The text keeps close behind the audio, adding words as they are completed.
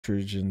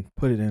cartridge and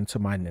put it into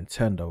my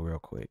Nintendo real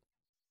quick.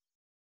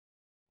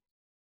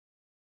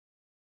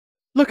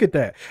 Look at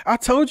that. I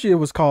told you it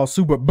was called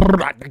Super.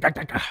 Look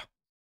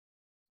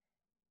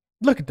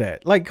at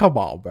that. Like, come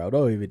on, bro.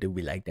 Don't even do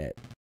me like that.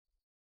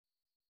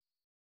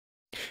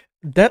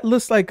 That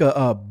looks like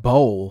a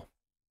bowl.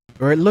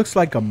 Or it looks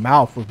like a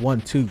mouth with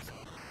one tooth.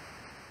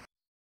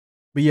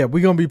 But yeah,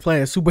 we're going to be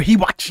playing Super He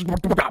Watch.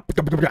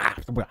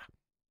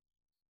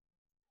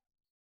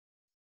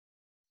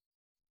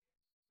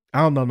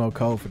 I don't know no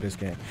code for this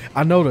game.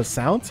 I know the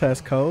sound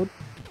test code.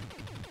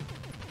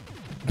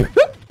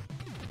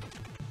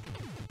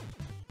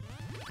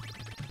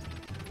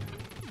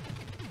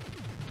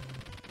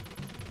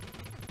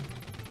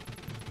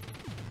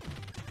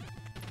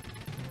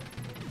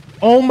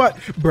 Oh my,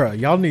 bro,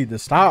 y'all need to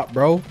stop,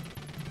 bro.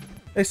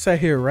 They sat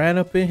here, ran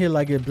up in here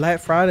like it's Black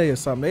Friday or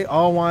something. They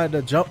all wanted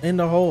to jump in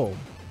the hole.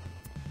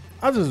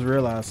 I just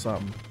realized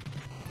something.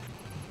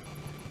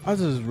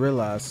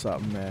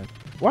 Man.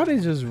 Why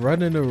they just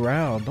running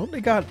around? Don't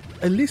they got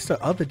at least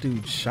the other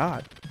dude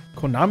shot?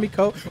 Konami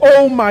code?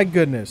 Oh my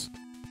goodness.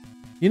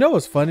 You know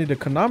what's funny? The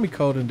Konami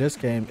code in this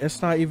game,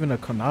 it's not even a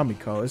Konami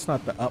code. It's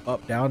not the up,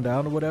 up, down,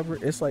 down or whatever.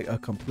 It's like a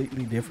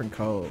completely different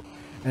code.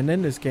 And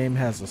then this game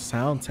has a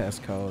sound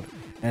test code.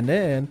 And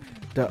then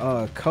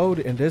the code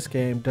in this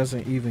game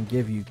doesn't even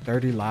give you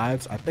 30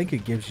 lives. I think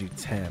it gives you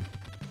 10.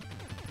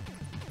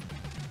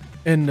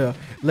 And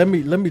let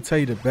me tell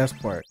you the best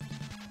part.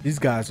 These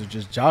guys are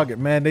just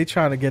jogging, man. They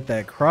trying to get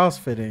that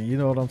CrossFit in. You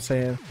know what I'm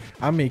saying?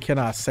 I mean, can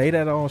I say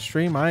that on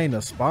stream? I ain't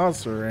a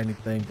sponsor or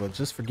anything, but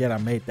just forget I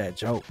made that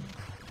joke.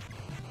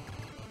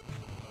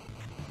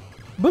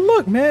 But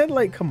look, man,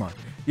 like, come on.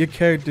 Your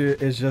character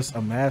is just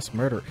a mass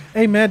murderer.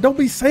 Hey, man, don't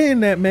be saying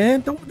that,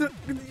 man. Don't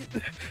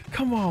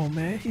come on,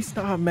 man. He's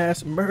not a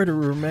mass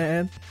murderer,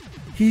 man.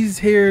 He's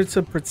here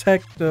to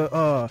protect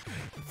the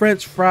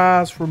French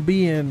fries from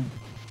being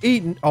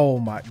eaten. Oh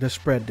my, the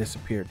spread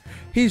disappeared.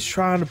 He's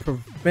trying to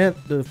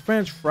prevent the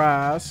French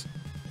fries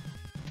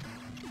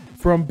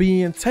from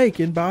being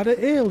taken by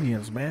the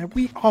aliens, man.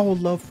 We all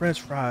love French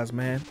fries,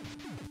 man.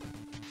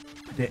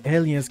 The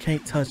aliens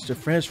can't touch the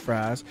French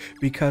fries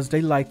because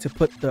they like to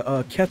put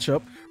the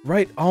ketchup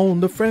right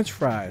on the French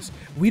fries.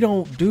 We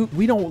don't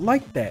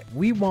like that.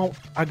 We won't.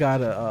 I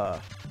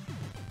gotta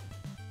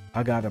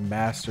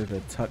master the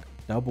tuck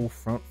double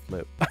front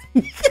flip.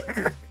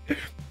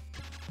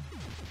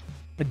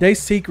 They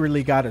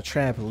secretly got a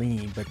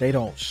trampoline, but they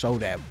don't show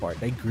that part.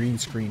 They green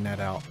screen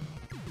that out.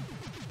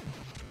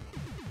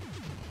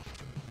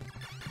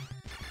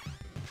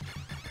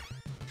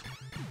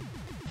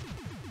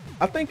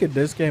 I think in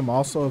this game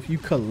also, if you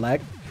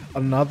collect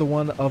another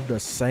one of the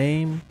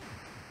same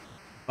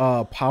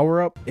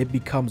power-up, it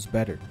becomes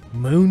better.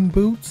 Moon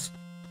boots?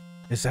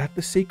 Is that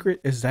the secret?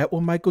 Is that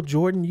what Michael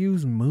Jordan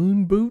used?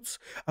 Moon boots?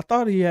 I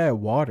thought he had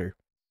water.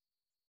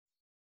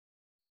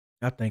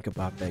 I think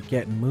about that.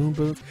 Getting moon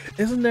boots.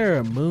 Isn't there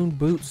a moon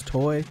boots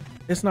toy?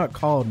 It's not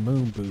called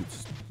moon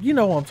boots. You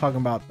know what I'm talking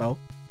about though.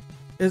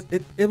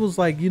 It was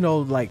like, you know,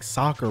 like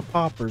soccer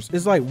poppers.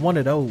 It's like one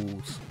of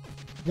those.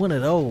 One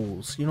of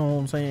those. You know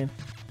what I'm saying?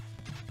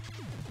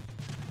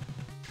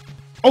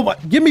 Oh my,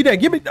 give me that.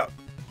 Give me that.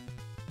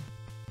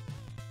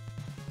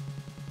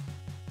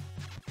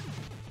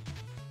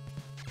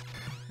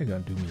 They're gonna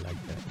do me like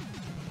that.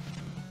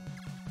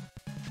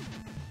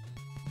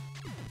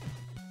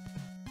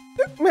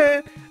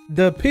 Man,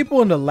 the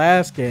people in the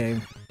last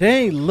game,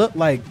 they ain't look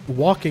like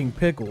walking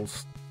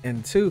pickles.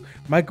 And two,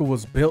 Michael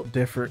was built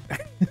different.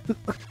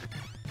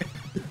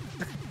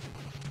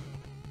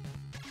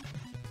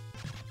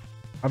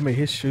 I mean,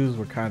 his shoes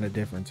were kind of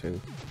different too.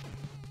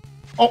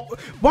 Oh,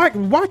 why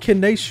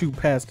can they shoot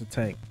past the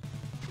tank?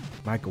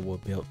 Michael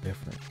was built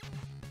different.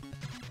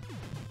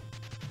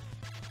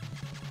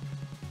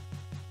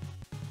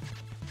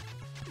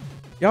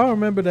 Y'all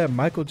remember that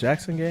Michael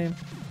Jackson game?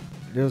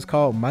 It was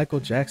called Michael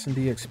Jackson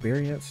The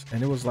Experience,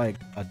 and it was like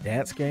a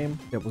dance game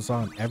that was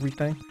on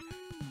everything.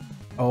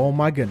 Oh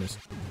my goodness.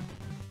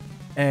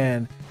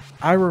 And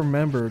I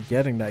remember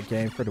getting that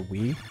game for the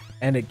Wii,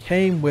 and it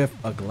came with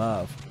a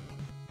glove.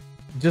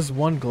 Just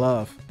one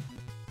glove.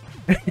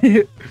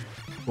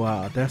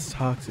 Wow, that's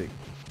toxic.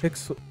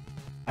 Pixel.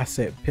 I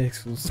said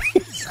pixels.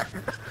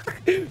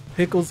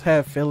 Pickles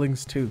have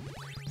feelings too.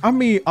 I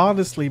mean,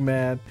 honestly,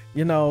 man,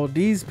 you know,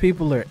 these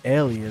people are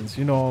aliens,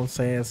 you know what I'm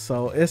saying?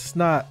 So it's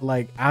not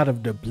like out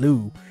of the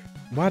blue.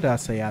 Why did I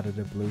say out of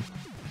the blue?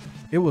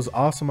 It was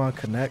awesome on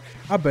Connect.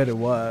 I bet it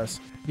was.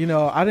 You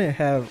know,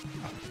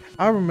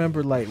 I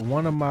remember like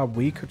one of my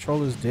Wii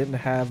controllers didn't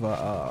have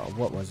a,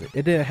 what was it?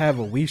 It didn't have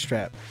a Wii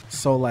strap.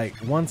 So like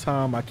one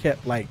time I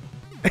kept like,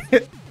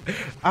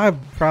 I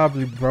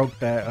probably broke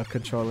that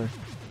controller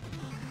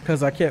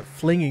because I kept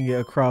flinging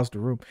it across the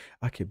room.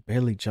 I could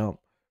barely jump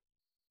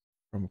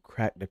from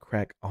crack to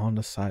crack on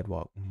the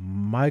sidewalk.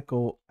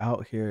 Michael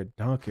out here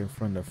dunking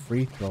from the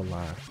free throw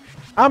line.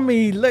 I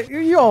mean,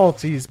 you all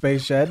see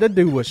Space Chat. That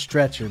dude was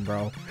stretching,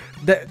 bro.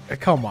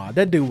 Come on,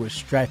 that dude was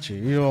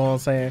stretching. You know what I'm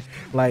saying?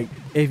 Like,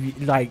 if you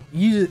like,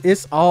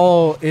 it's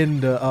all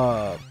in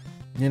the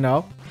you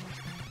know.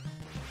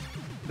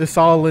 It's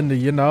all in the,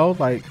 you know,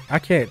 like I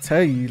can't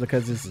tell you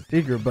because it's a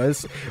secret, but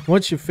it's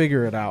once you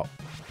figure it out.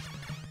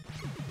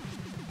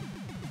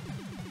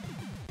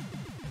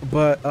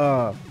 But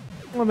oh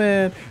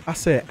man, I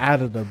said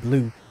out of the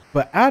blue,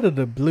 but out of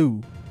the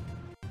blue,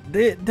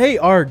 they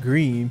are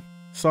green.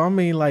 So I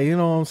mean, like, you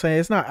know what I'm saying?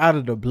 It's not out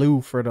of the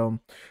blue for them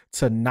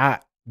to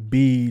not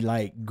be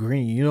like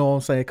green. You know what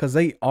I'm saying? Because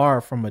they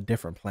are from a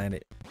different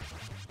planet.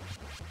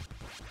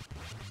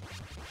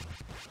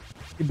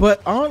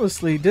 But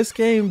honestly, this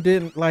game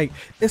didn't like,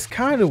 it's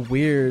kind of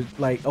weird.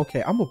 Like,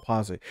 okay, I'm gonna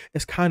pause it.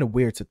 It's kind of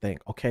weird to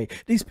think, okay,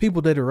 these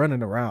people that are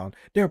running around,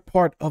 they're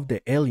part of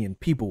the alien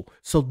people.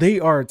 So they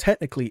are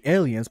technically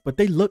aliens, but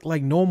they look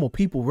like normal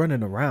people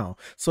running around.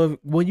 So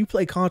when you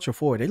play Contra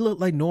 4, they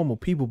look like normal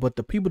people, but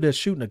the people that's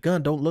shooting a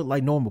gun don't look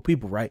like normal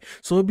people, right?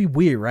 So it'd be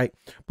weird, right?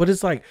 But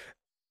it's like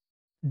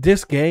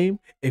this game,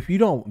 if you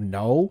don't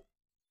know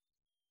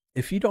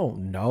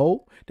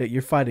that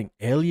you're fighting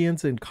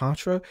aliens in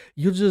Contra,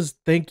 you just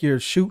think you're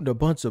shooting a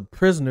bunch of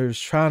prisoners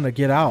trying to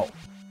get out.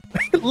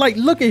 Like,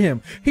 look at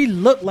him. He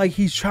looked like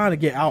he's trying to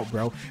get out,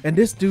 bro. And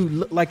this dude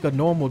looked like a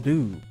normal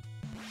dude.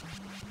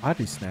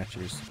 Body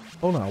snatchers.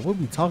 Hold on, what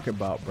we talking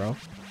about, bro?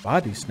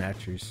 Body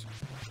snatchers.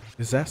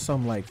 Is that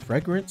some like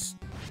fragrance?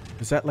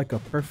 Is that like a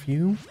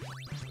perfume?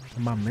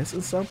 Am I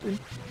missing something?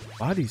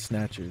 Body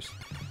snatchers.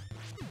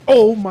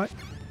 Oh my.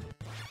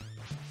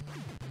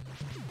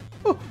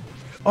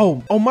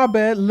 Oh, my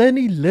bad.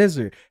 Lenny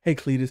Lizard. Hey,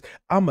 Cledus,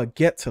 I'ma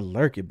get to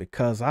lurking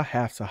because I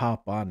have to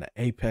hop on the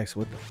Apex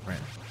with a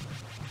friend.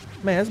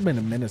 Man, it's been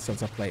a minute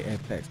since I played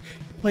Apex.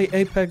 Play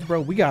Apex,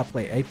 bro? We gotta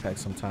play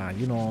Apex sometime.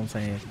 You know what I'm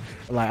saying?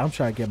 Like, I'm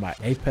trying to get my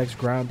Apex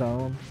grind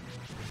on.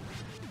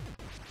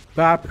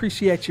 But I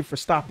appreciate you for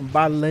stopping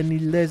by, Lenny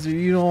Lizard.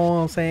 You know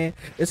what I'm saying?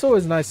 It's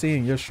always nice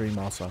seeing your stream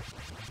also.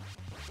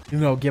 You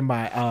know, get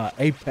my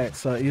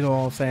Apex, you know what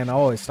I'm saying? I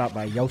always stop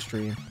by your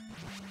stream.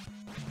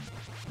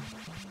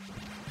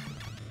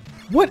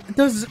 What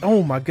does,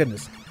 oh my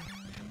goodness.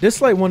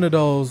 This like one of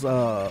those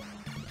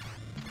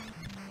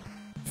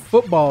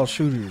football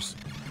shooters.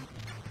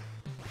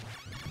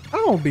 I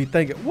don't be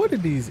thinking, what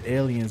did these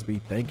aliens be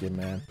thinking,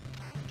 man?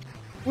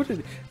 What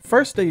did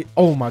first they,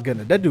 oh my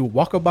goodness, that dude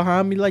walk up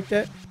behind me like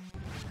that?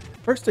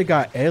 First they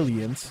got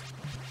aliens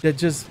that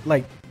just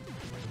like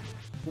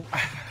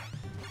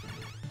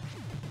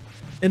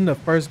in the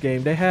first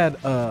game they had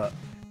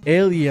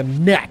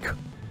alien neck.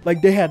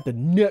 Like they had the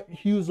neck,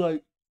 he was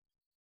like,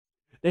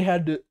 they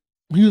had to,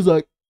 he was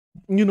like,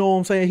 you know what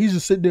I'm saying? He's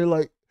just sitting there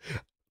like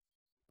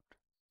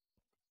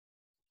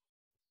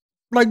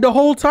the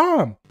whole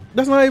time.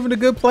 That's not even a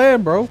good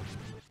plan, bro.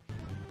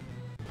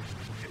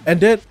 And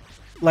then,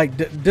 like,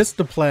 this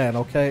the plan,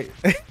 okay?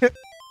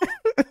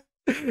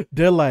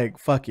 They're like,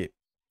 fuck it.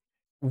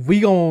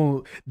 We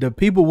gon' the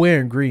people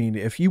wearing green.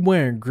 If you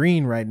wearing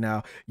green right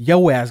now,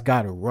 your ass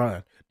gotta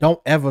run. Don't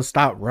ever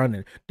stop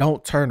running.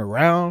 Don't turn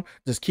around.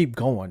 Just keep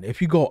going.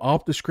 If you go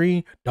off the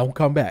screen, don't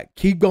come back.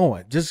 Keep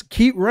going. Just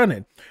keep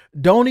running.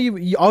 Don't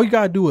even, all you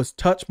gotta do is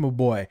touch my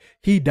boy.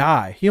 He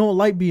die. He don't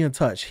like being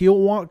touched. He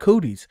don't want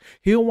cooties.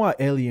 He don't want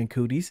alien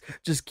cooties.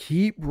 Just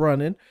keep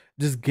running.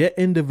 Just get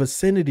in the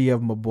vicinity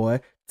of my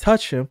boy.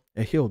 Touch him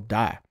and he'll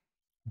die.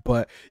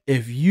 But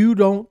if you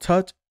don't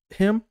touch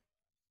him,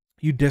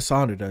 you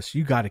dishonored us.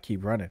 You got to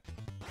keep running.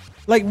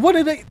 Like, what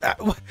did they,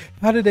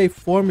 how did they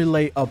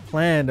formulate a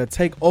plan to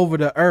take over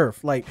the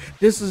earth? Like,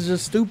 this is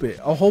just stupid.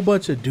 A whole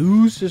bunch of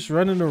dudes just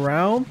running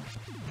around.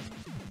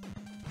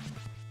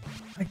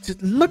 Like,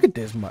 just look at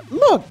this.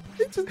 Look.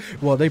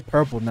 Well, they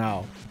purple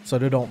now, so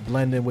they don't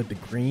blend in with the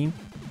green.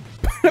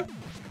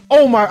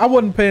 Oh my, I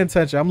wasn't paying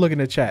attention. I'm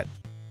looking at chat.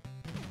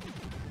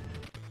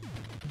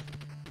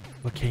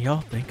 But can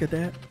y'all think of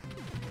that?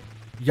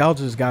 Y'all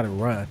just got to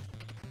run.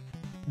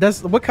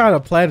 That's what kind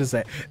of plan is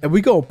that? And we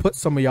gonna put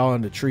some of y'all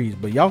in the trees,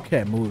 but y'all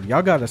can't move.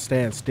 Y'all gotta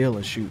stand still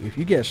and shoot. If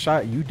you get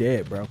shot, you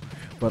dead, bro.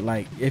 But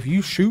like, if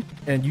you shoot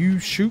and you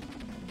shoot,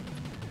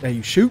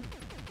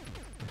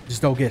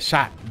 just don't get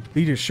shot.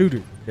 Be the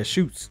shooter that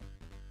shoots,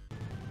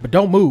 but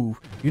don't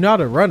move. You're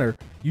not a runner.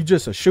 You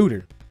just a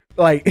shooter.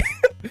 Like,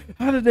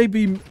 how did they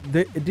be?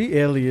 The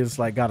aliens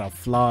like got a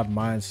flawed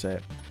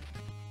mindset.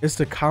 It's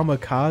the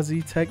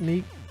kamikaze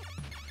technique.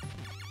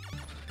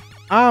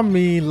 I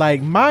mean,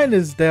 like, mine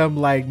is them,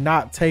 like,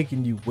 not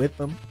taking you with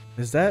them.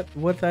 Is that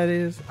what that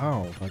is? I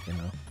don't fucking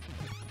know.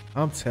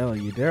 I'm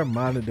telling you, they're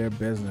minding their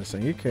business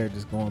and your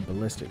character's going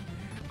ballistic.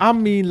 I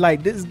mean,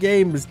 like, this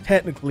game is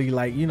technically,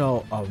 like, you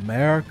know,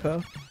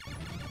 America.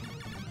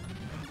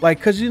 Like,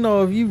 because, you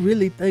know, if you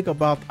really think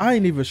about, I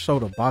ain't even show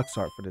the box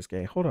art for this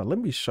game. Hold on, let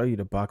me show you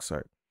the box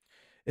art.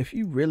 If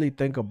you really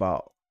think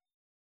about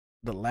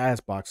the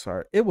last box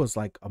art, it was,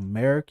 like,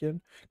 American.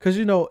 Because,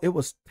 you know, it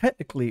was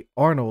technically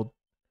Arnold.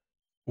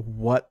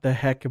 What the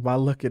heck am I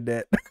looking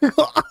at?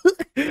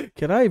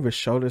 Can I even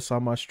show this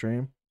on my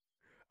stream?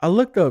 I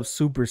looked up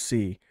Super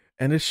C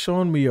and it's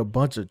showing me a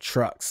bunch of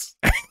trucks.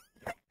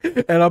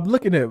 And I'm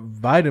looking at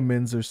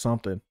vitamins or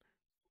something.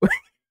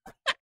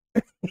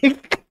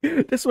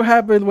 This what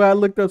happened when I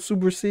looked up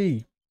Super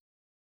C.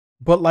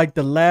 But like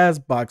the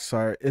last box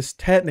art is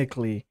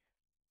technically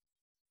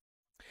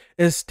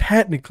It's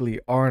technically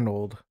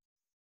Arnold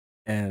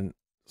and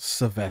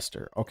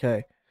Sylvester,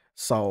 okay?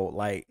 So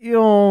like, you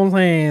know what I'm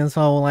saying?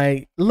 So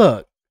like,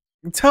 look,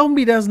 tell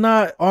me that's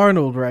not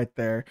Arnold right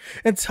there.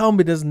 And tell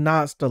me that's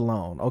not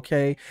Stallone,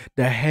 okay?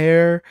 The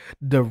hair,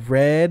 the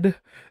red,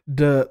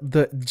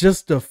 the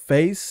just the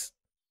face.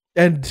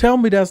 And tell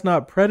me that's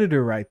not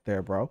Predator right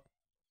there, bro.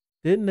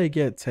 Didn't they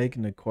get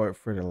taken to court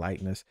for the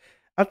likeness?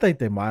 I think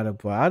they might have,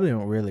 but I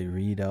didn't really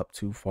read up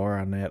too far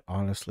on that,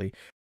 honestly.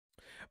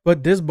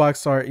 But this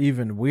box art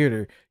even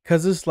weirder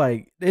because it's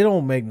like they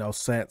don't make no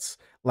sense.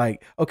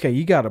 Like, okay,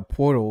 you got a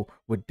portal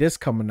with this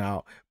coming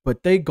out,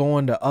 but they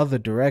going the other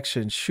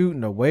direction,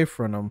 shooting away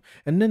from them,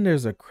 and then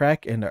there's a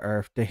crack in the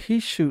earth that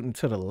he's shooting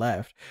to the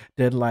left.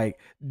 That like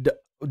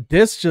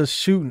this just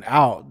shooting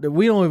out.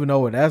 We don't even know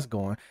where that's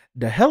going.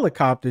 The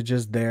helicopter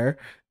just there.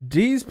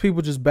 These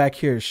people just back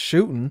here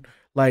shooting.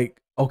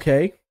 Like,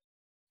 okay,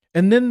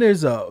 and then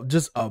there's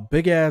just a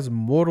big ass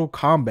Mortal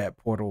Kombat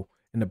portal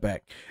in the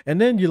back. And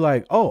then you're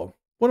like, oh,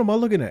 what am I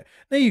looking at?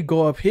 Then you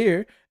go up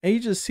here and you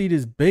just see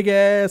this big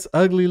ass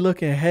ugly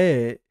looking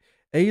head.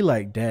 And you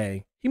like,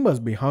 dang, he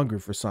must be hungry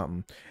for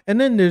something.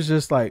 And then there's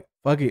just like,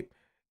 fuck it.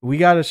 We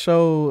gotta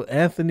show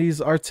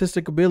Anthony's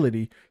artistic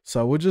ability.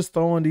 So we're just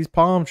throwing these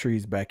palm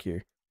trees back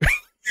here.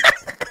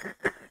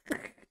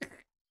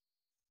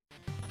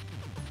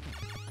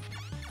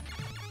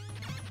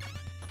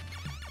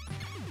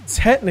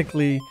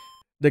 Technically,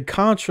 the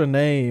Contra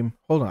name,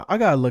 hold on, I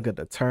gotta look at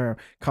the term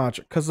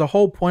Contra, because the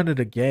whole point of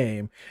the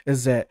game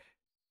is that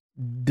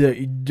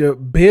the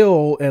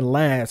Bill and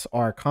Lance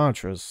are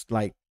Contras.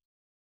 Like,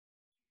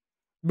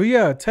 but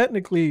yeah,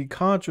 technically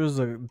Contra's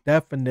a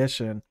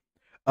definition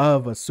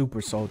of a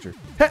super soldier.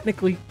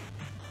 Technically.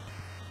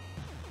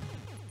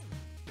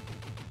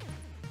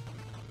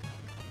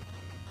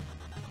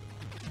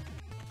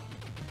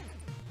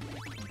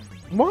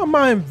 Why am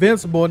I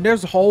invincible and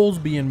there's holes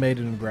being made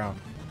in the ground?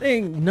 There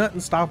ain't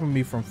nothing stopping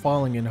me from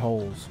falling in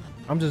holes.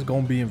 I'm just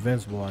gonna be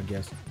invincible, I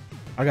guess.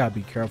 I gotta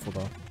be careful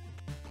though.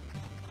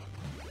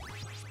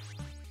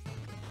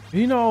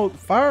 You know,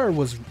 fire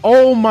was,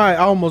 oh my, I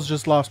almost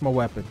just lost my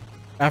weapon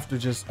after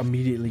just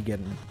immediately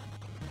getting it.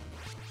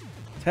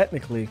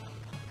 Technically,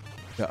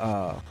 the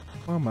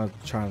why am I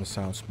trying to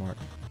sound smart?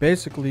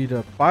 Basically,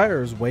 the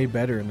fire is way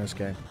better in this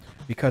game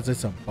because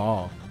it's a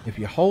ball. If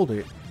you hold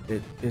it,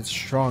 it's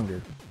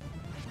stronger.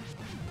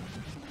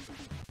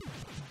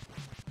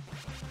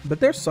 But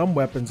there's some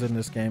weapons in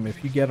this game,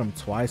 if you get them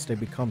twice, they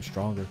become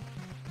stronger.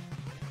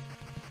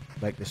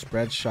 Like the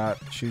spread shot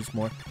shoots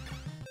more.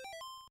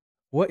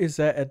 What is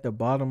that at the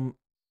bottom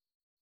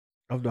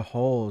of the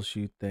holes,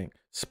 you think?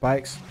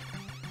 Spikes?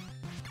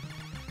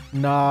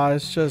 Nah,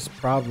 it's just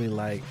probably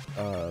like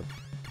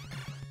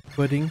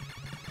pudding.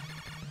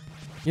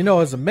 You know,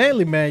 as a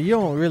manly man, you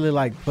don't really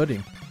like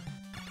pudding.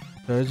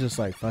 So it's just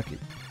like, fuck it.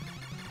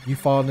 You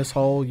fall in this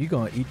hole, you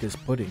gonna eat this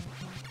pudding.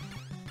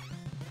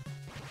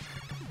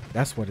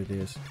 That's what it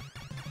is.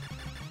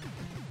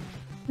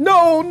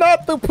 No,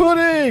 not the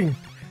pudding!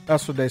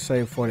 That's what they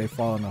say before they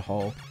fall in the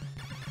hole.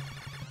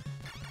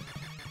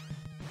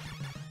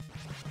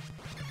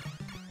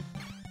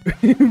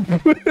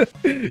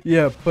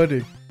 Yeah,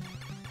 pudding.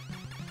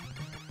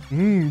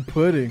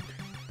 Pudding.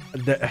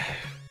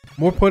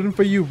 More pudding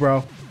for you,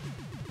 bro.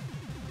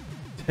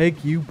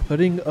 Take you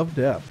pudding of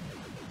death.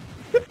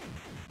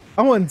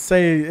 I wouldn't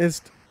say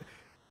it's...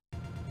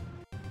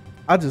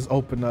 I just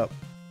opened up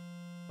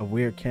a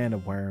weird can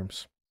of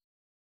worms.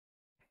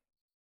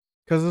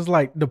 Because it's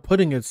like the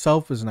pudding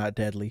itself is not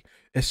deadly.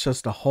 It's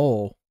just a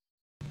hole.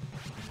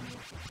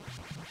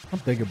 I'm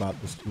thinking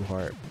about this too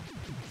hard.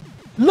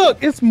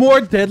 Look, it's more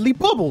deadly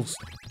bubbles.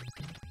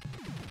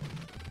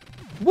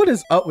 What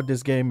is up with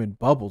this game in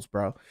bubbles,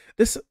 bro?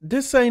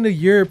 This ain't a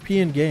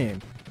European game.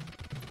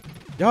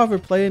 Y'all ever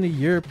play any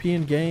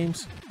European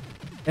games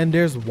and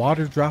there's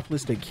water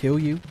droplets that kill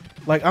you?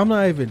 Like, I'm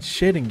not even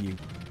shitting you.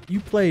 You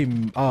play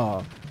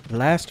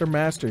Blaster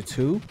Master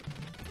 2?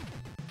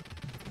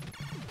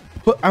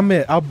 I'm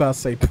about to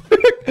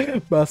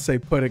say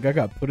pudding. I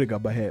got pudding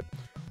on my head.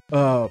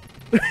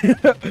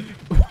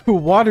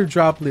 Water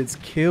droplets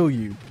kill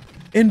you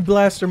in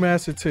Blaster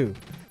Master 2.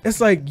 It's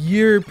like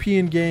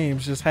European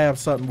games just have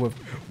something with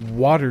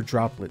water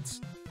droplets.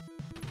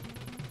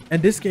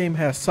 And this game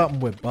has something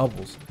with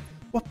bubbles.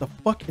 What the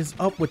fuck is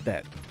up with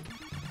that?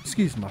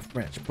 Excuse my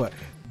French, but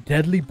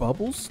deadly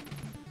bubbles?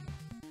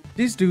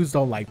 These dudes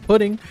don't like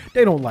pudding.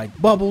 They don't like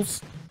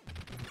bubbles.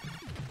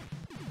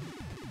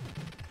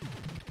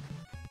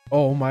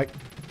 Oh my.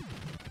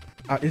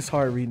 It's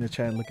hard reading the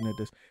chat and looking at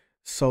this.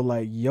 So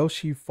like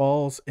Yoshi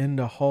falls in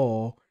the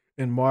hole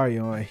in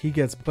Mario and he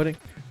gets pudding.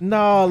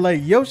 No,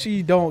 like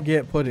Yoshi don't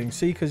get pudding.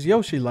 See, because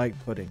Yoshi like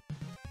pudding.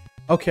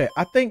 Okay,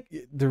 I think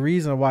the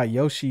reason why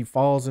Yoshi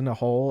falls in the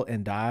hole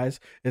and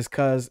dies is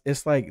because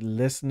it's like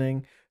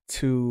listening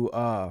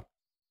to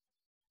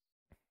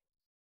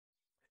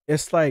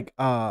it's like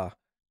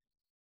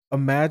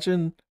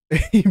imagine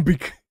he, he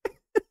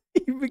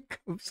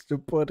becomes the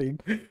pudding.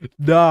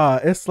 Nah,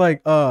 it's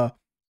like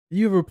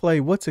you ever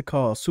play what's it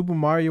called? Super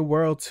Mario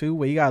World 2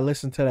 where you gotta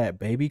listen to that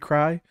baby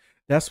cry?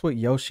 That's what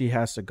Yoshi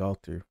has to go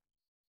through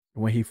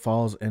when he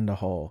falls in the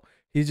hole.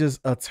 He's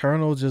just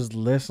eternal, just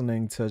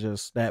listening to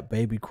just that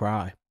baby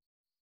cry.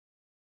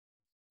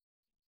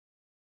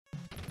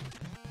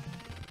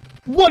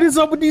 What is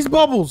up with these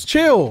bubbles?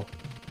 Chill.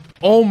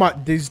 Oh my,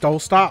 these don't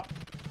stop.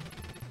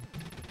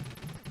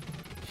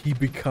 He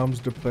becomes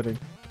the pudding.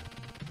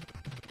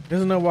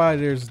 Isn't that why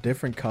there's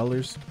different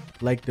colors?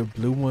 Like the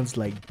blue ones,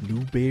 like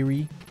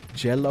blueberry,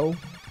 jello.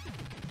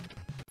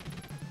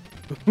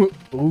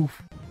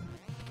 Oof.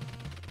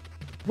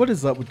 What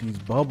is up with these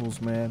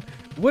bubbles, man?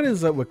 What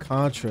is up with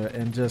Contra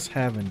and just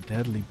having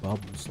deadly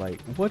bubbles?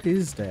 Like, what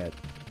is that?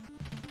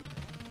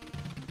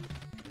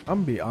 I'm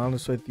gonna be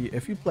honest with you.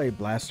 If you play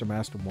Blaster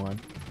Master 1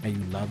 and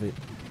you love it,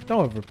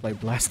 don't ever play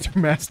Blaster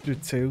Master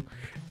 2.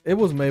 It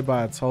was made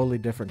by a totally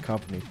different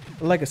company.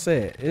 Like I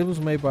said, it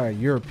was made by a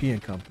European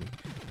company.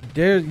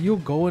 There, you'll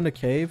go in a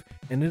cave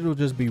and it'll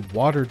just be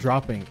water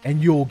dropping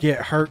and you'll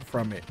get hurt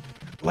from it.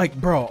 Like,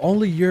 bro,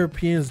 only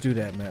Europeans do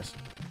that mess.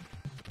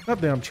 Not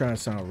that I'm trying to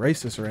sound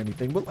racist or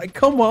anything, but like,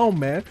 come on,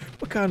 man.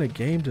 What kind of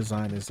game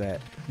design is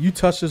that? You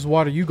touch this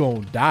water, you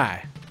gonna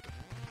die.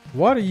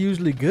 Water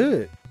usually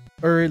good.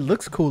 Or it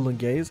looks cool in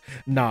games.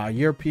 Nah,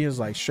 Europeans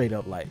like straight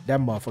up like,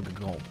 that motherfucker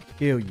gonna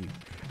kill you.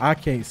 I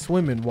can't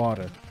swim in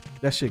water.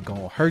 That shit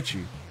gonna hurt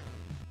you.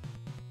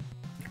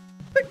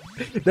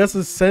 That's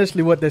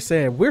essentially what they're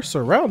saying. We're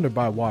surrounded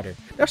by water.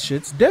 That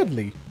shit's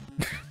deadly.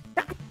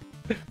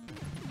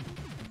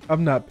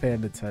 I'm not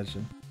paying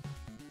attention.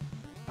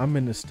 I'm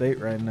in the state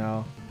right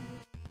now.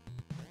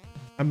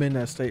 I'm in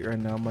that state right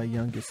now. My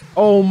youngest.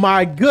 Oh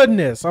my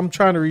goodness. I'm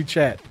trying to read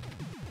chat.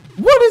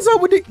 What is up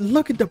with it?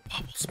 Look at the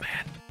bubbles,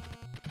 man.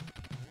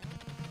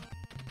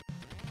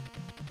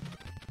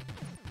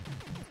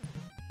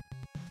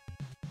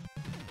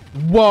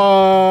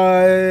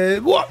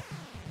 What? What?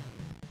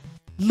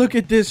 Look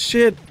at this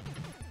shit.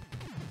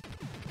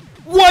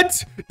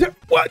 What?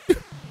 What?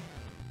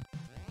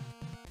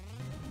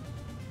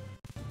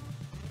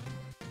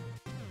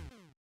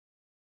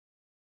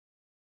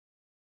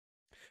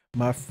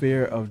 My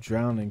fear of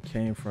drowning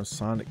came from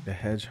Sonic the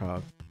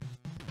Hedgehog.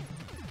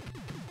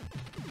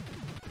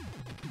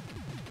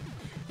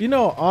 You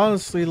know,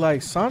 honestly,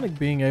 like Sonic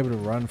being able to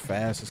run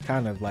fast is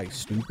kind of like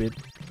stupid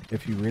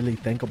if you really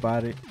think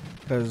about it.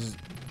 Because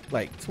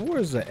like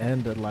towards the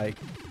end of like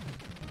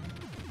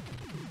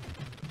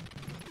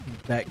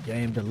that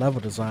game, the level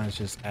design is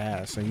just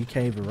ass and you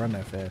can't even run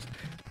that fast.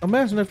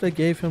 Imagine if they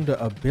gave him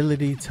the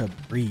ability to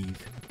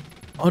breathe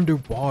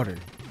underwater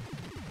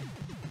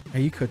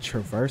and you could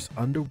traverse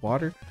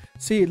underwater.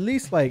 See, at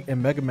least like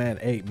in Mega Man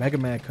 8, Mega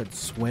Man could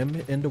swim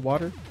in the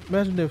water.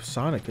 Imagine if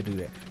Sonic could do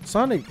that.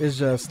 Sonic is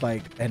just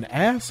like an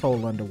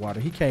asshole underwater.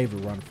 He can't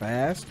even run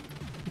fast.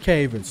 He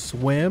can't even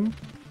swim.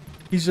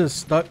 He's just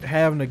stuck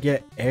having to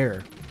get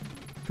air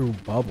through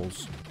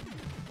bubbles.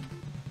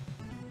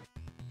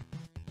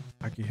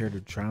 I can hear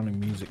the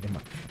drowning music in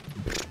my...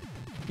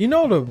 You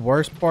know the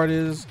worst part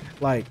is,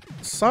 like,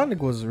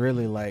 Sonic was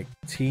really like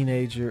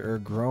teenager or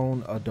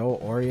grown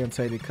adult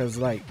orientated, because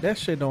like that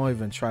shit don't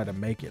even try to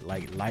make it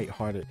like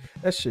lighthearted.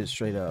 That shit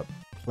straight up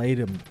play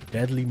them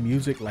deadly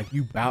music like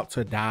you about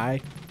to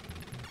die.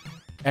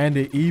 And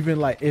it even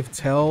like if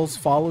Tails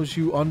follows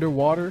you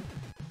underwater,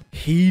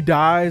 he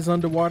dies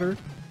underwater.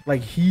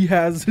 Like he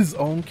has his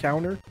own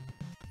counter.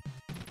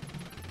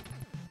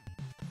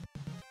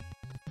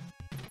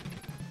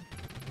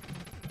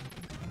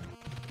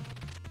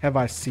 Have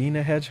I seen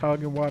a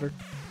hedgehog in water?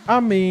 I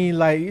mean,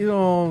 like, you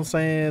know what I'm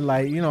saying?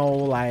 Like,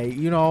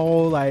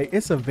 like,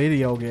 it's a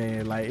video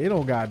game. Like, it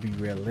don't gotta be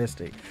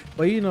realistic.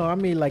 But, you know, I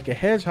mean, like, a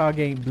hedgehog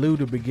ain't blue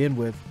to begin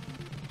with.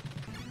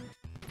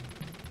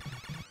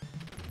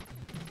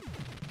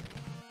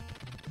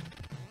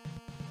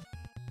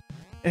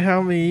 And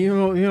I mean,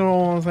 you know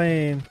what I'm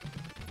saying?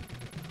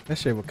 That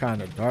shit was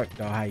kind of dark,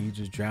 though, how you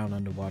just drown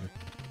underwater.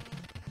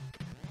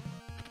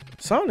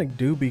 Sonic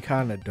do be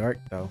kind of dark,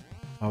 though.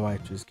 My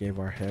wife just gave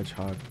our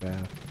hedgehog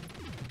bath.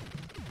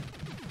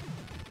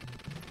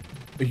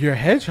 Your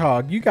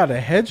hedgehog? You got a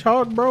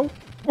hedgehog, bro?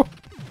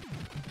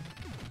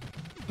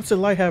 What's it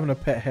like having a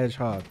pet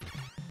hedgehog?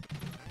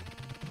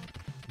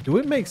 Do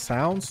it make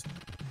sounds?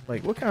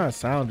 Like, what kind of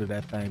sound did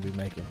that thing be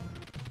making?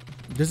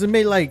 Does it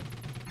make like,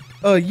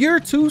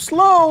 you're too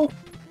slow?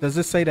 Does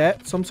it say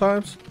that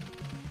sometimes?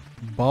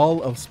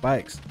 Ball of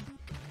spikes.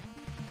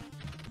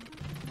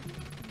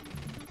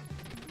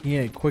 He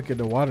ain't quick in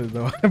the water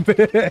though.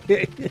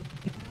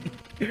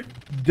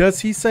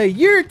 Does he say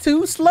you're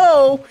too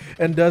slow?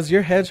 And does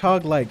your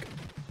hedgehog like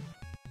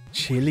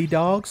chili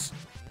dogs?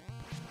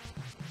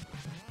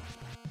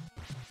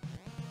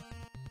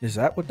 Is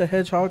that what the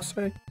hedgehogs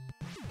say?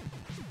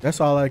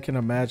 That's all I can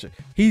imagine.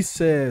 He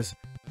says,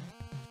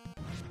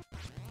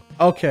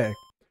 okay,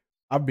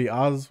 I'll be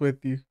honest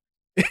with you.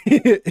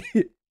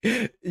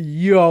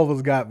 You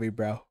almost got me,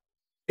 bro.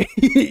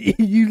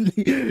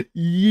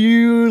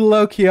 you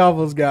low-key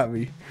almost got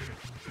me.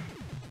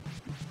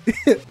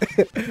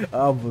 I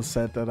almost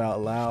said that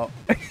out loud.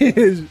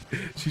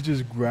 She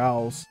just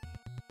growls.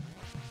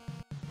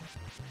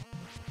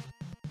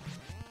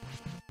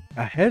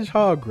 A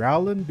hedgehog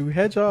growling? Do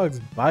hedgehogs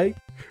bite?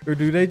 Or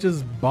do they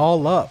just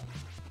ball up?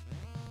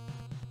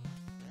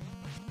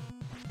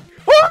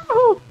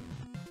 Oh!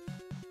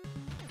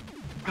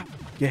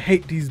 You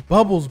hate these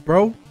bubbles,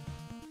 bro.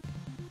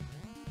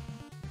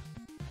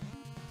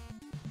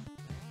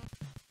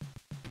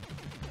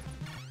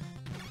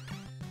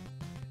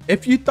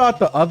 If you thought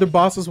the other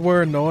bosses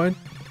were annoying,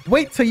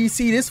 wait till you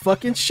see this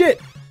fucking shit.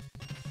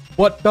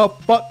 What the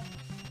fuck?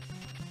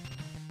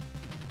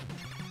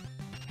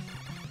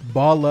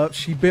 Ball up.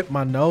 She bit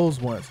my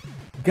nose once.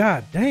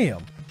 God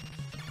damn.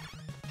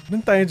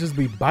 Them things just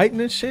be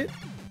biting and shit.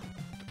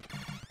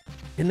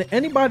 Can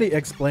anybody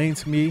explain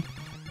to me?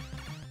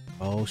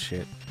 Oh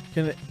shit.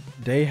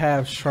 They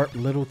have sharp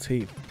little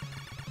teeth.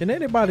 Can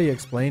anybody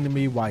explain to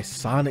me why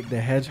Sonic the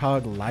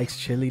Hedgehog likes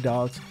chili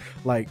dogs?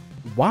 Like,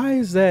 why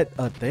is that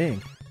a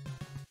thing?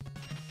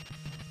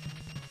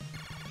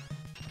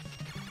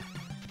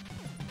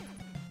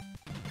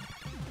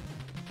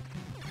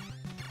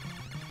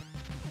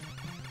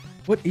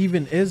 What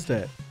even is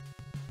that?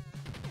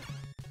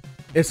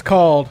 It's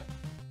called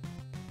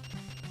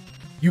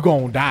You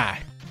Gonna Die.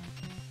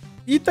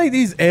 You think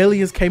these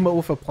aliens came up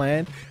with a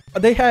plan?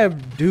 They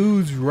have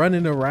dudes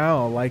running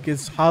around like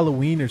it's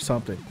Halloween or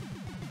something.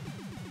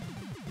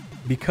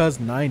 Because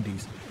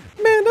 90s.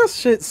 Man, that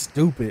shit's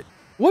stupid.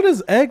 What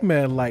is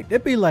Eggman like?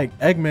 It'd be like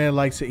Eggman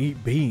likes to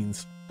eat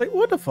beans. Like,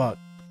 what the fuck?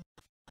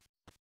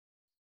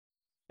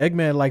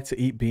 Eggman likes to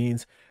eat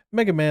beans.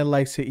 Mega Man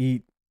likes to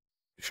eat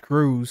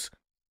screws.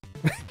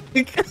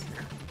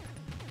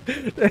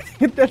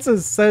 That's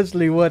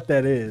essentially what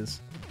that is.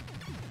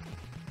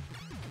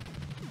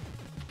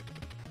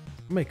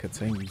 How many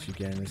continues you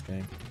get in this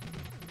game?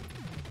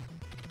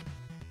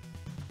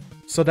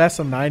 So that's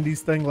a 90s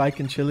thing,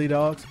 liking chili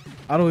dogs?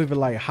 I don't even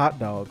like hot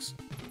dogs.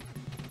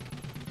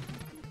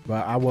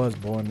 But I was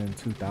born in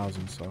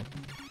 2000, so.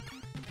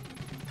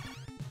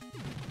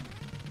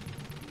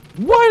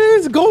 What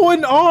is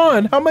going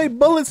on? How many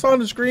bullets on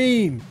the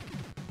screen?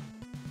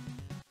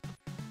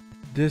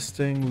 This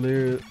thing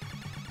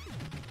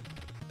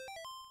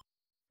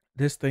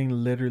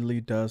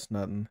literally does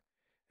nothing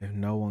if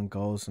no one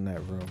goes in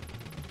that room.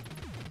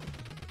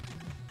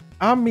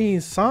 I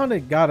mean,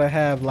 Sonic gotta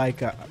have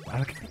like a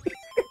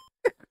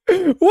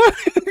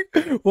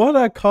what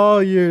I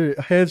call your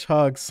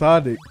hedgehog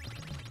Sonic?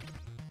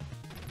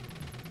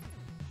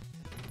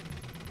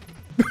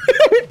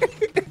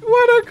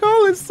 What I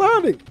call it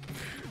Sonic?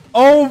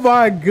 Oh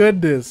my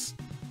goodness.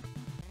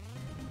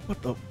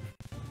 What the?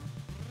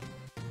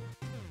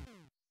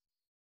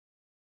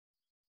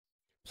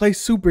 Play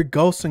Super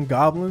Ghosts and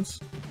Goblins?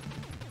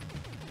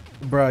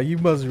 Bruh, you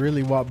must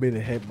really want me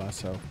to hit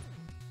myself.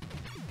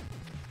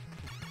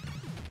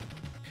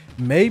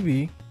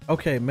 Maybe.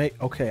 Okay,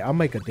 I'll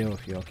make a deal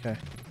with you, okay?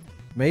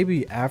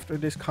 Maybe after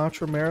this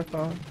Contra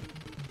Marathon,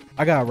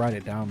 I gotta write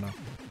it down now.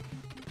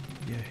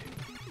 Yeah.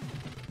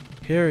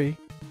 Harry,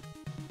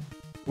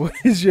 what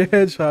is your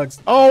hedgehog's?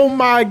 Oh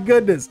my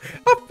goodness.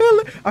 I feel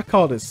it. I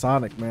called it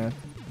Sonic, man.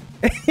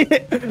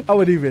 I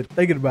wasn't even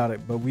thinking about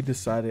it, but we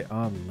decided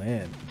on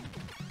Lynn.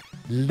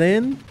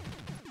 Lynn?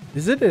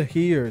 Is it a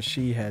he or a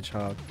she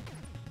hedgehog?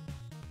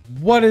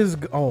 What is...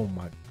 Oh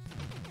my...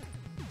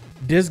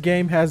 This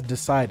game has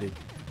decided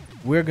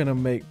we're gonna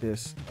make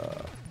this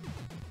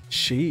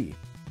she.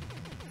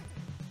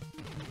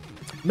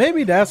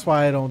 Maybe that's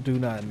why I don't do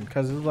nothing,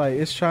 because it's like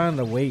it's trying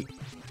to wait.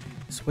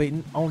 It's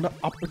waiting on the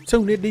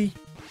opportunity.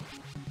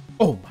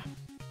 Oh my.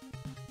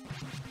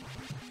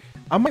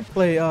 I might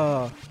play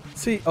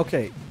see,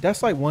 okay,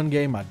 that's like one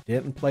game I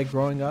didn't play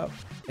growing up,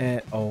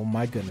 and oh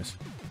my goodness.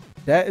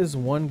 That is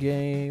one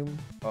game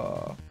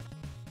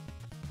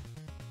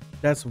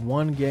that's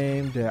one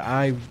game that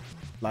I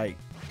like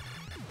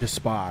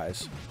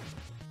despise.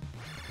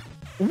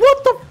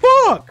 What the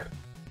fuck?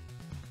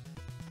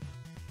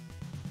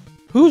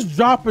 Who's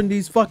dropping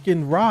these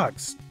fucking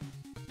rocks?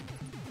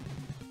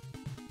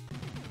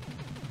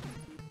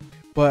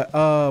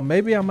 But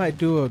maybe I might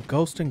do a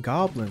Ghost and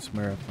Goblins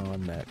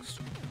marathon next.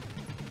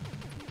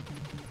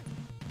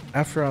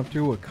 After I'm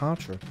through with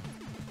Contra.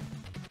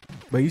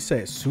 But you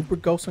said Super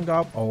Ghost and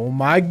Goblins? Oh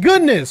my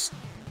goodness!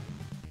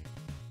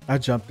 I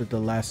jumped at the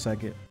last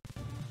second.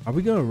 Are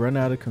we gonna run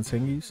out of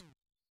continues?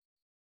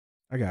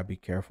 I gotta be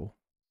careful.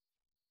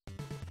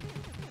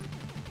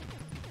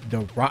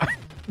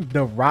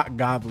 The rock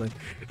goblin.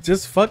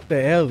 Just fuck the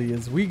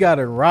aliens. We got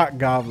a rock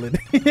goblin.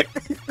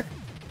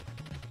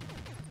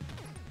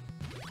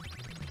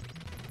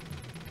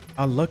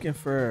 I'm looking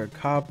for a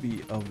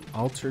copy of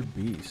Altered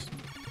Beast.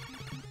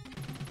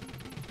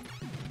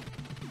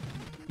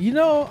 You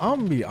know, I'm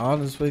gonna be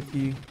honest with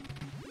you.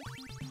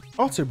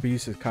 Altered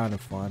Beast is kind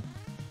of fun.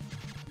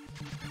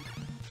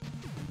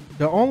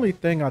 The only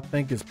thing I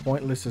think is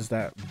pointless is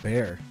that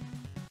bear.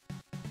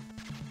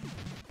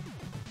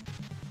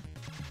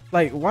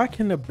 Like, why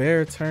can the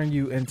bear turn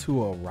you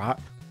into a rock?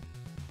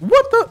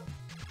 What the?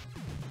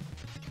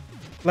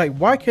 Like,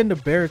 why can the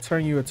bear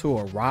turn you into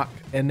a rock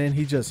and then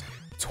he just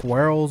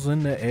twirls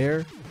in the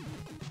air?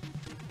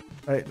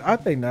 Like, I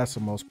think that's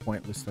the most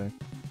pointless thing.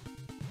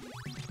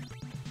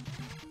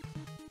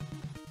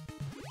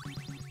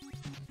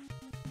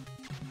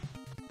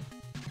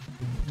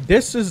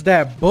 This is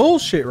that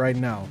bullshit right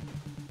now.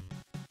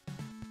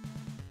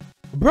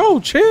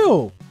 Bro,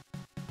 chill.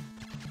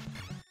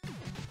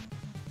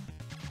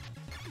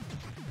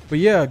 But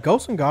yeah,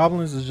 Ghosts and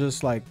Goblins is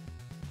just like,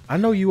 I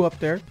know you up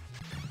there.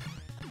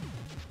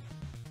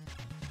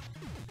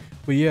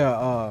 But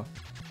yeah,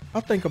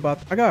 I'll think about,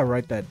 I gotta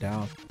write that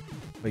down.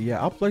 But yeah,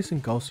 I'll play some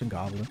Ghosts and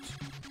Goblins.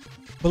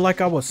 But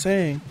like I was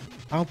saying,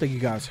 I don't think you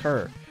guys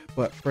heard,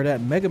 but for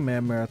that Mega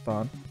Man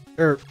marathon,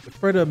 or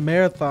for the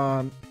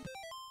marathon,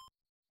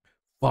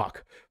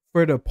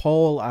 for the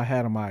poll I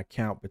had on my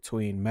account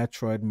between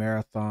Metroid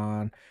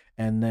Marathon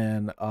and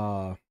then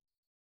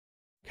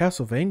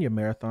Castlevania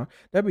Marathon,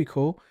 that'd be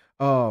cool.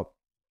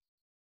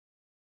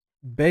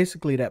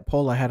 Basically that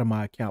poll I had on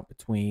my account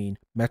between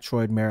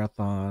Metroid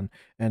Marathon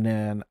and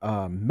then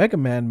Mega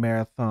Man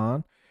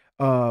Marathon,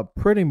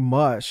 pretty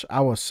much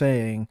I was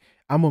saying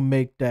I'm gonna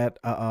make that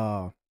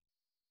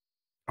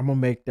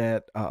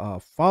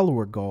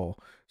follower goal.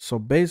 So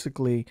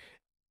basically,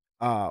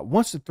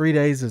 once the 3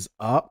 days is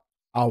up,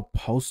 I'll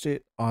post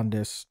it on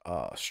this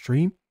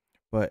stream.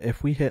 But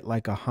if we hit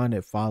like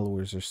 100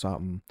 followers or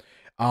something,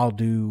 I'll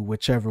do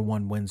whichever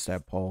one wins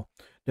that poll.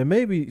 Then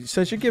maybe,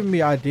 since you're giving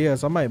me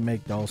ideas, I might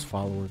make those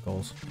follower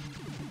goals.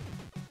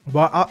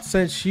 But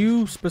since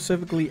you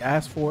specifically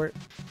asked for it,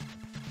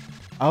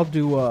 I'll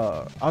do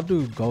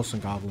Ghosts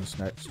and Goblins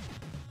next.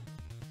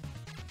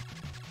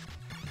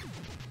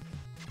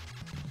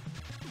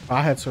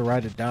 I had to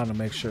write it down to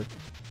make sure.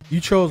 You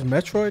chose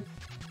Metroid?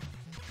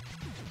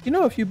 You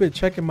know, if you've been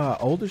checking my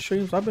older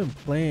streams, I've been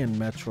playing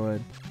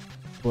Metroid.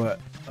 But,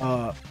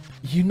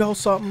 you know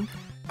something?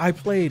 I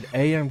played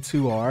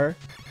AM2R.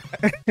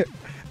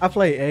 I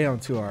played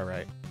AM2R,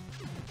 right?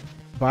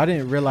 But I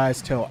didn't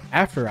realize till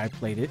after I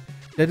played it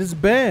that it's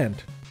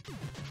banned.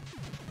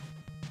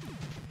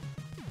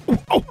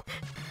 Oh.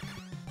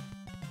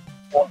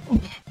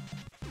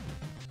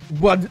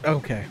 What?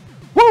 Okay.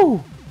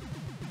 Woo!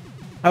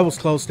 That was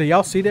close. Did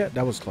y'all see that?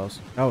 That was close.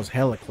 That was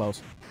hella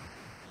close.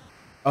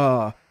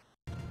 I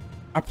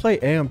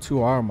played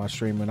AM2R on my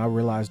stream and I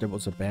realized it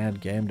was a banned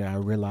game. Then I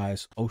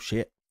realized, oh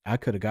shit, I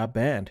could have got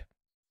banned.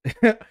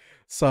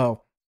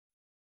 So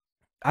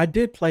I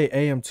did play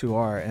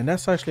AM2R and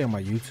that's actually on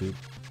my YouTube.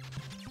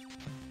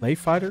 Play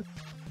Fighter?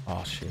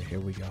 Oh shit, here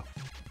we go.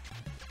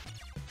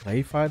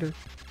 Clay Fighter?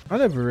 I've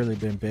never really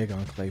been big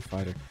on Clay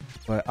Fighter,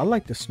 but I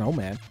like the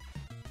Snowman.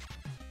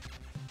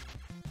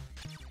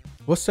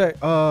 What's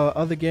that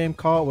other game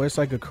called where it's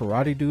like a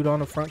karate dude on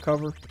the front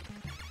cover?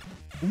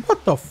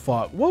 What the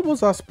fuck? What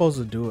was I supposed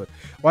to do it?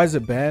 Why is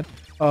it banned?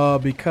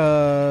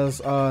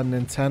 Because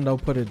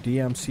Nintendo put a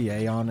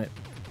DMCA on it.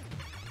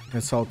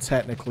 And so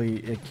technically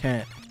it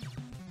can't.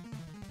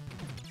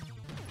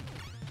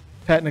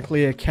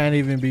 Technically it can't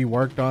even be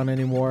worked on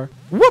anymore.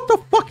 What the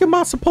fuck am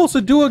I supposed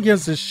to do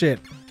against this shit?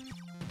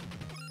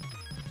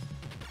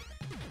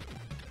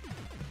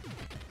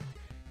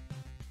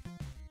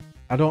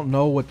 I don't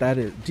know what that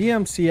is.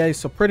 DMCA,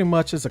 so pretty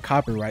much is a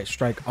copyright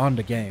strike on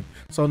the game.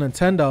 So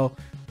Nintendo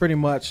pretty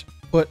much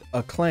put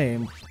a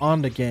claim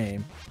on the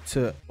game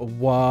to...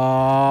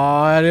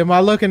 What am I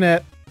looking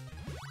at?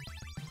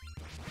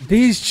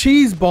 These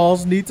cheese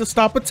balls need to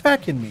stop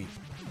attacking me.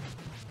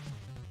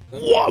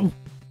 Whoa!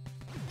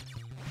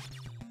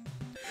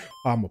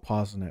 I'm gonna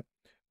pause on that.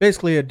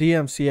 Basically a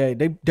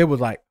DMCA, they was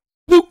like,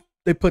 boop,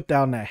 they put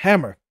down that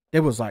hammer.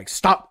 They was like,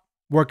 stop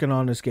working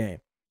on this game.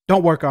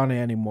 Don't work on it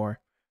anymore.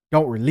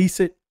 Don't release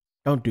it.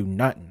 Don't do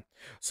nothing.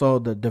 So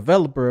the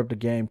developer of the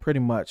game pretty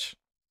much...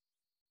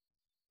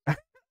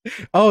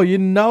 Oh, you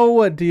know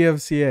what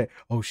DMCA...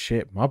 Oh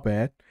shit, my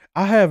bad.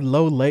 I have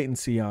low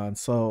latency on,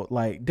 so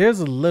like there's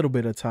a little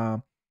bit of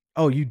time.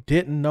 Oh, you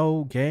didn't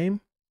know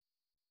game?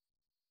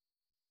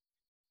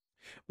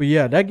 But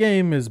yeah, that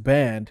game is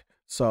banned.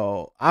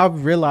 So I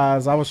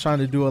realized I was trying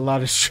to do a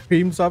lot of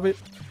streams of it.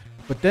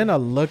 But then I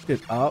looked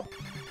it up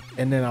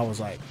and then I was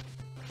like,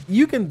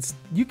 you can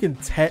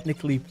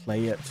technically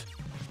play it.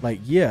 Like,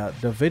 yeah,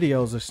 the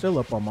videos are still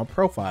up on my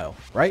profile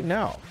right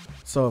now.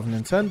 So if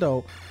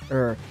Nintendo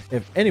or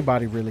if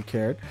anybody really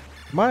cared,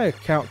 my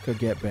account could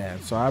get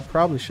banned. So I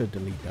probably should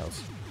delete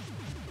those.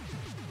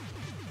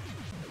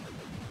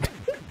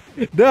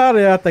 Now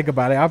that I think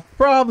about it, I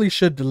probably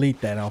should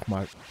delete that off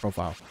my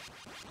profile.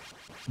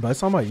 But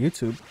it's on my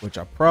YouTube, which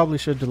I probably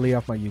should delete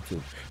off my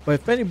YouTube. But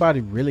if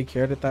anybody really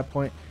cared at that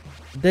point,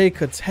 they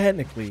could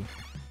technically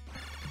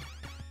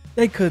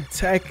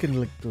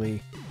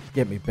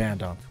get me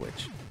banned on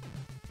Twitch.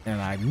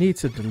 And I need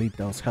to delete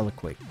those hella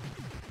quick.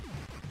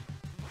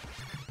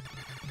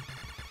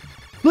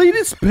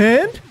 Cledus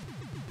banned?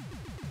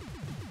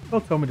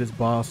 Don't tell me this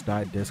boss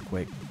died this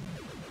quick.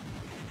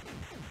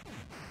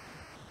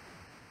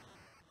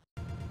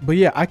 But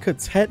yeah, I could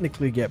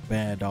technically get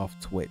banned off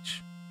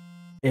Twitch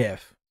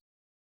if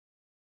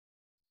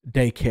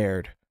they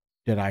cared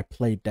that I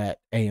played that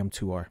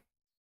AM2R.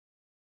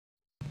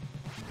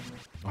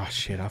 Oh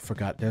shit, I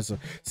forgot. There's a...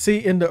 See,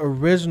 in the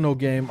original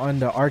game, on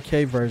the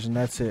arcade version,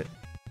 that's it.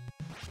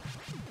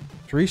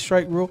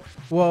 3-strike rule?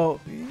 Well,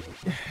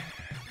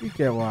 you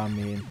get what I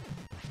mean.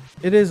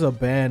 It is a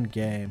banned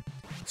game.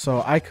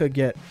 so I could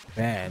get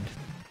banned.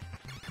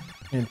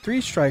 And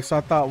 3 strikes I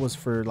thought was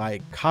for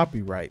like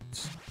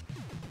copyrights,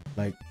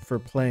 like for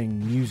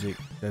playing music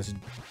that's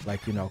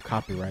like, you know,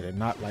 copyrighted,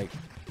 not like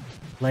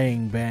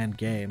playing banned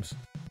games.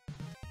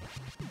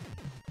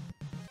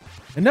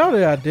 And now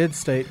that I did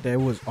state that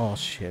it was, oh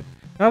shit,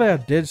 now that I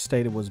did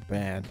state it was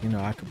banned, you know,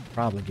 I could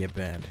probably get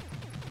banned.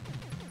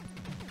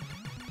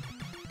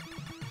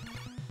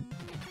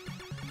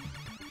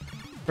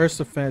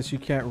 First offense, you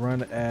can't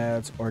run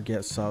ads or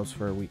get subs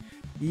for a week.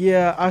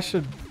 Yeah, I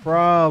should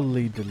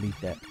probably delete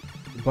that.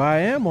 But I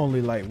am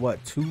only like,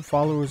 what, 2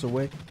 followers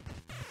away?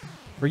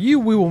 For you,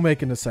 we will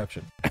make an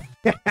exception.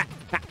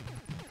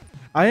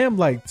 I am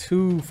like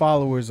 2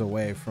 followers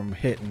away from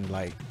hitting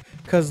like,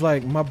 cause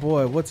like my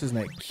boy, what's his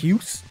name?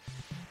 Cuse?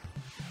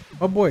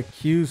 My boy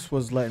Cuse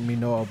was letting me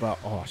know about,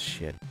 oh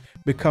shit,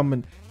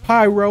 becoming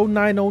Pyro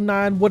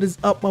 909. What is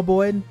up, my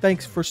boy? And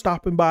thanks for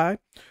stopping by.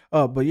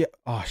 But yeah,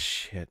 oh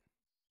shit.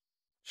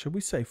 Should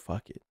we say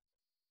fuck it?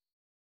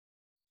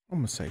 I'm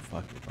gonna say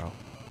fuck it, bro.